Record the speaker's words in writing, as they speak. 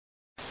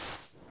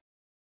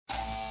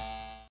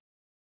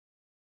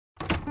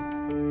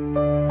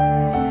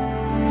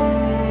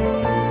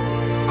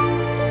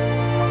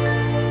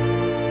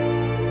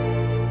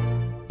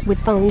With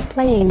phones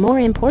playing a more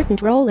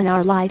important role in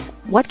our life,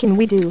 what can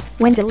we do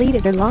when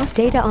deleted or lost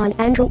data on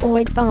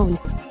Android phone?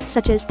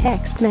 Such as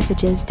text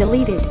messages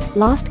deleted,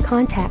 lost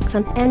contacts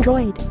on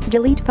Android,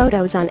 delete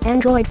photos on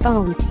Android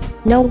phone.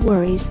 No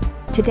worries.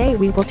 Today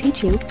we will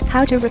teach you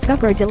how to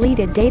recover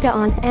deleted data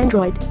on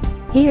Android.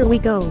 Here we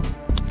go.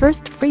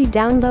 First, free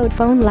download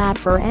Phone Lab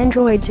for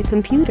Android to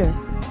computer.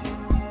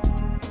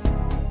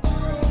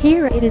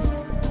 Here it is.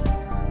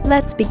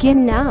 Let's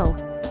begin now.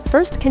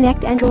 First,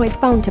 connect Android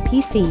phone to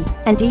PC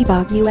and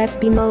debug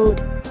USB mode.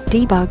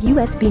 Debug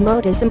USB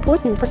mode is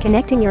important for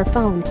connecting your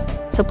phone,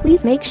 so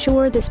please make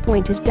sure this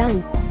point is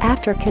done.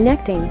 After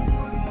connecting,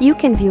 you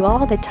can view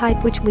all the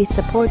type which we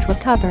support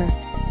recover.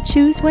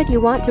 Choose what you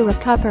want to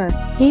recover.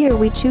 Here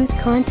we choose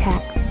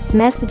contacts,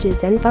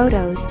 messages and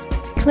photos.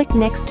 Click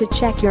next to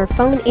check your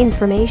phone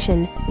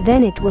information,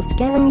 then it will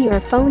scan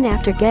your phone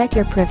after get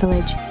your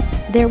privilege.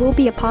 There will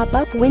be a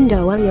pop-up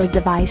window on your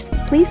device.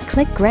 Please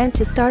click grant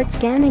to start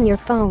scanning your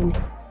phone.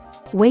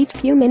 Wait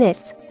few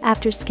minutes.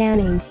 After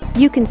scanning,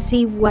 you can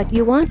see what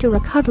you want to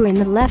recover in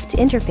the left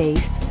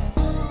interface.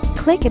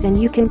 Click it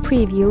and you can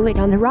preview it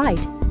on the right.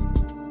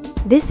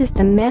 This is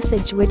the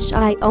message which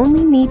I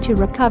only need to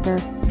recover.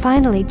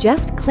 Finally,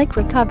 just click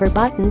recover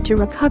button to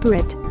recover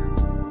it.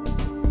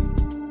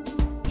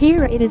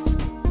 Here it is.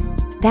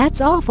 That's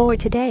all for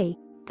today.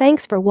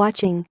 Thanks for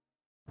watching.